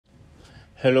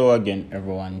Hello again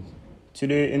everyone.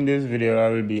 Today in this video I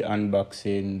will be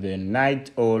unboxing the Night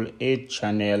Owl 8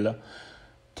 channel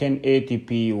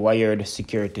 1080p wired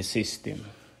security system.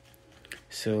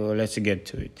 So let's get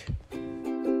to it.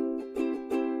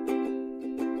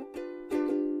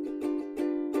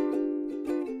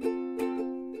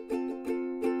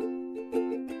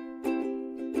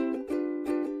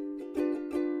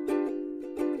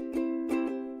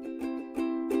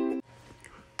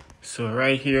 So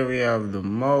right here we have the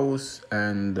mouse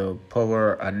and the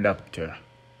power adapter.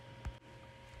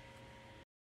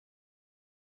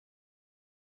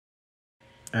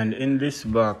 And in this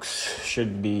box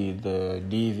should be the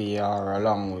DVR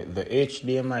along with the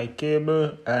HDMI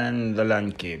cable and the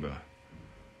LAN cable.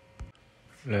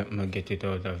 Let me get it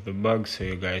out of the box so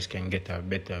you guys can get a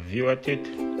better view at it.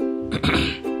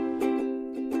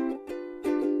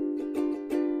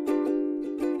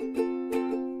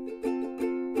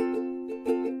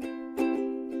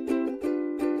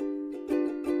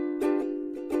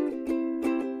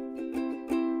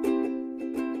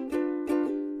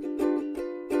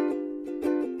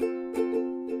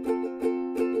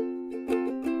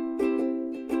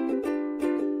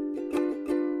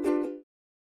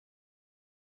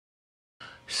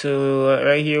 So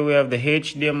right here we have the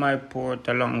HDMI port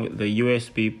along with the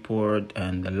USB port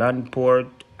and the LAN port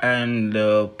and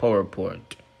the power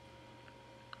port.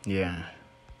 Yeah,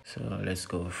 so let's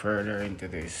go further into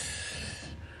this.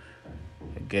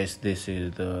 I guess this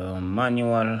is the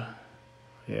manual.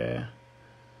 Yeah,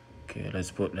 okay,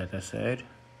 let's put that aside.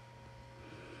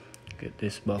 Get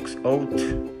this box out.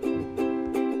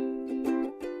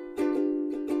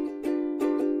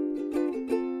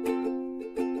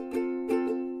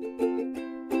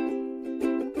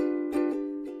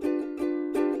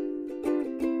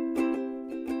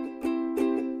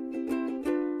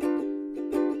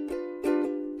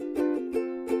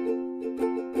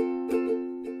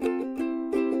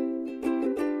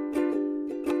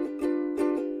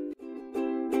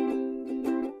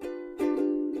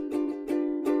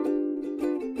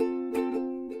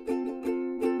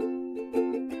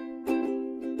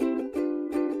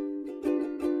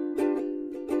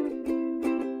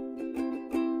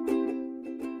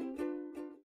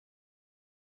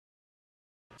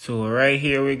 So right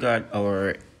here we got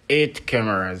our 8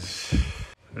 cameras.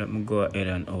 Let me go ahead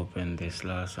and open this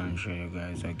last and show you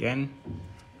guys again.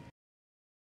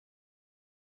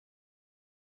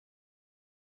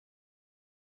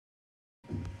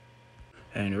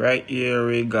 And right here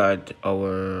we got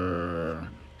our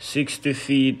 60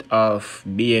 feet of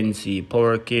BNC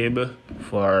power cable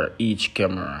for each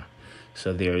camera.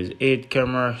 So there's 8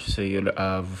 cameras, so you'll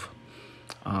have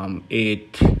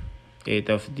 8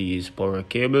 of these power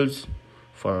cables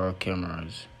for our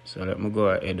cameras. So let me go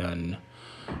ahead and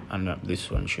unwrap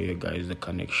this one, show you guys the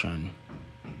connection.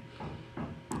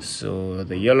 So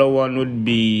the yellow one would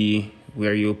be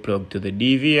where you plug to the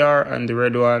DVR, and the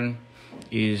red one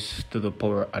is to the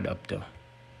power adapter.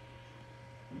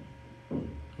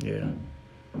 Yeah,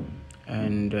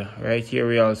 and right here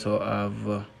we also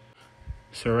have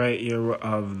right here we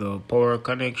have the power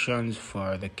connections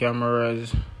for the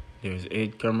cameras. There's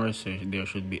 8 cameras, so there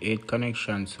should be 8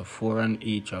 connections, so 4 on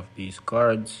each of these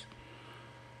cards.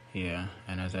 Yeah,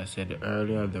 and as I said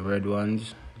earlier, the red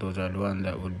ones, those are the ones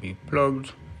that would be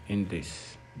plugged in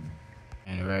this.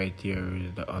 And right here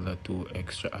is the other 2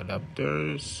 extra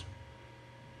adapters.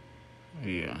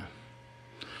 Yeah,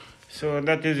 so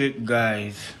that is it,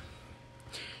 guys.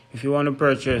 If you want to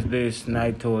purchase this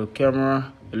Night Owl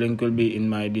camera, the link will be in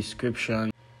my description.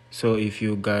 So if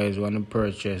you guys want to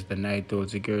purchase the Night Owl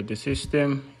security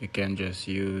system, you can just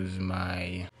use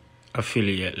my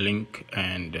affiliate link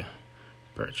and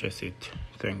purchase it.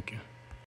 Thank you.